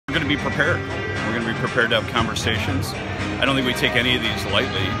be prepared. We're going to be prepared to have conversations. I don't think we take any of these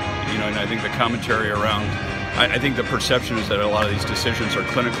lightly, you know, and I think the commentary around, I think the perception is that a lot of these decisions are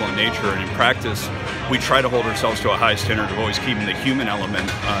clinical in nature, and in practice, we try to hold ourselves to a high standard of always keeping the human element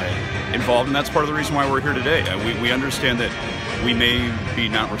involved, and that's part of the reason why we're here today. We understand that we may be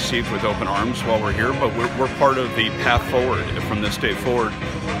not received with open arms while we're here, but we're part of the path forward from this day forward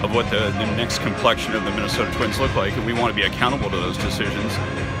of what the next complexion of the Minnesota Twins look like, and we want to be accountable to those decisions.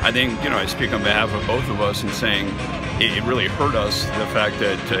 I think, you know, I speak on behalf of both of us in saying it really hurt us, the fact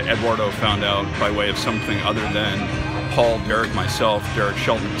that Eduardo found out by way of something other than Paul, Derek, myself, Derek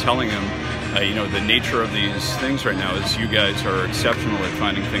Shelton telling him, you know, the nature of these things right now is you guys are exceptional at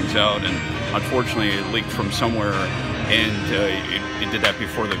finding things out, and unfortunately it leaked from somewhere, and it did that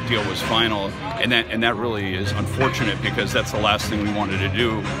before the deal was final, and that really is unfortunate, because that's the last thing we wanted to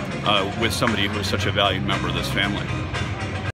do with somebody who is such a valued member of this family.